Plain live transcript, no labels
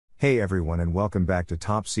Hey everyone and welcome back to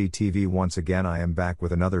Top C TV. Once again I am back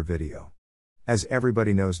with another video. As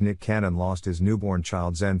everybody knows, Nick Cannon lost his newborn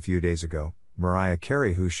child Zen few days ago. Mariah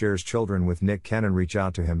Carey, who shares children with Nick Cannon, reached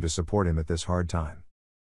out to him to support him at this hard time.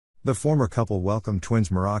 The former couple welcomed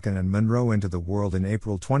twins Moroccan and Monroe into the world in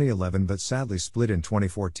April 2011 but sadly split in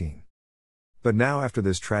 2014. But now after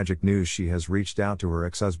this tragic news, she has reached out to her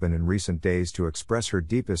ex-husband in recent days to express her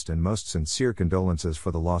deepest and most sincere condolences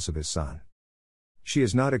for the loss of his son. She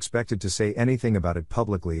is not expected to say anything about it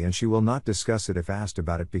publicly, and she will not discuss it if asked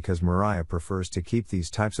about it because Mariah prefers to keep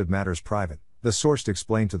these types of matters private, the source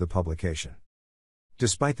explained to the publication.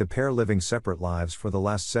 Despite the pair living separate lives for the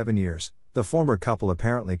last 7 years, the former couple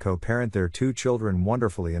apparently co-parent their 2 children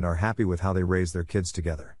wonderfully and are happy with how they raise their kids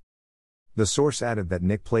together. The source added that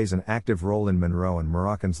Nick plays an active role in Monroe and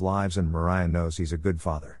Moroccan's lives, and Mariah knows he's a good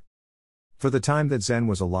father. For the time that Zen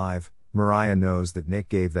was alive, Mariah knows that Nick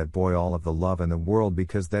gave that boy all of the love in the world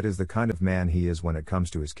because that is the kind of man he is when it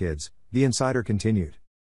comes to his kids, the insider continued.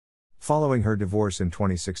 Following her divorce in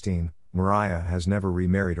 2016, Mariah has never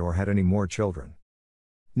remarried or had any more children.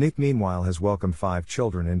 Nick meanwhile has welcomed 5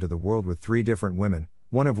 children into the world with 3 different women,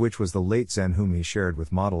 one of which was the late Zen, whom he shared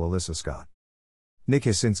with model Alyssa Scott. Nick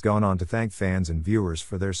has since gone on to thank fans and viewers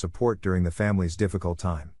for their support during the family's difficult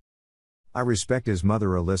time. "I respect his mother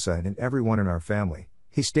Alyssa and everyone in our family,"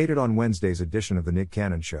 he stated on Wednesday's edition of The Nick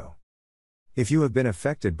Cannon Show. If you have been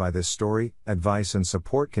affected by this story, advice and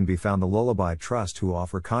support can be found. The Lullaby Trust, who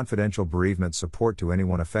offer confidential bereavement support to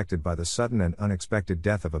anyone affected by the sudden and unexpected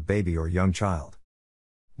death of a baby or young child.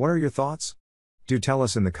 What are your thoughts? Do tell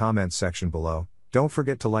us in the comments section below. Don't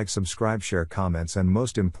forget to like, subscribe, share, comments, and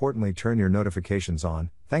most importantly turn your notifications on.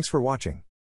 Thanks for watching.